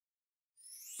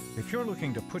If you're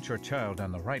looking to put your child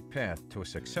on the right path to a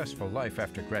successful life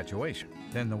after graduation,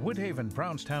 then the Woodhaven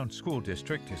Brownstown School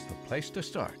District is the place to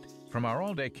start. From our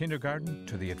all-day kindergarten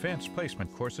to the advanced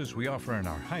placement courses we offer in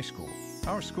our high school,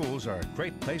 our schools are a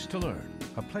great place to learn,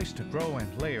 a place to grow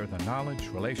and layer the knowledge,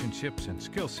 relationships, and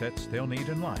skill sets they'll need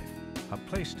in life, a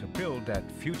place to build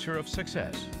that future of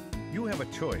success. You have a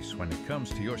choice when it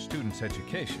comes to your students'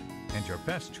 education, and your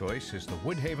best choice is the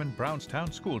Woodhaven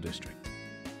Brownstown School District.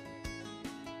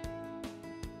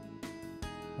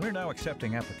 We're now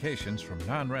accepting applications from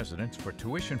non-residents for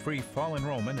tuition-free fall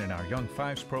enrollment in our Young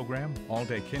Fives program,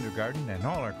 all-day kindergarten, and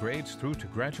all our grades through to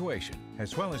graduation,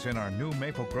 as well as in our new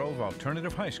Maple Grove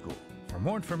Alternative High School. For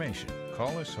more information,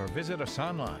 call us or visit us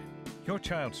online. Your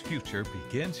child's future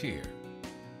begins here.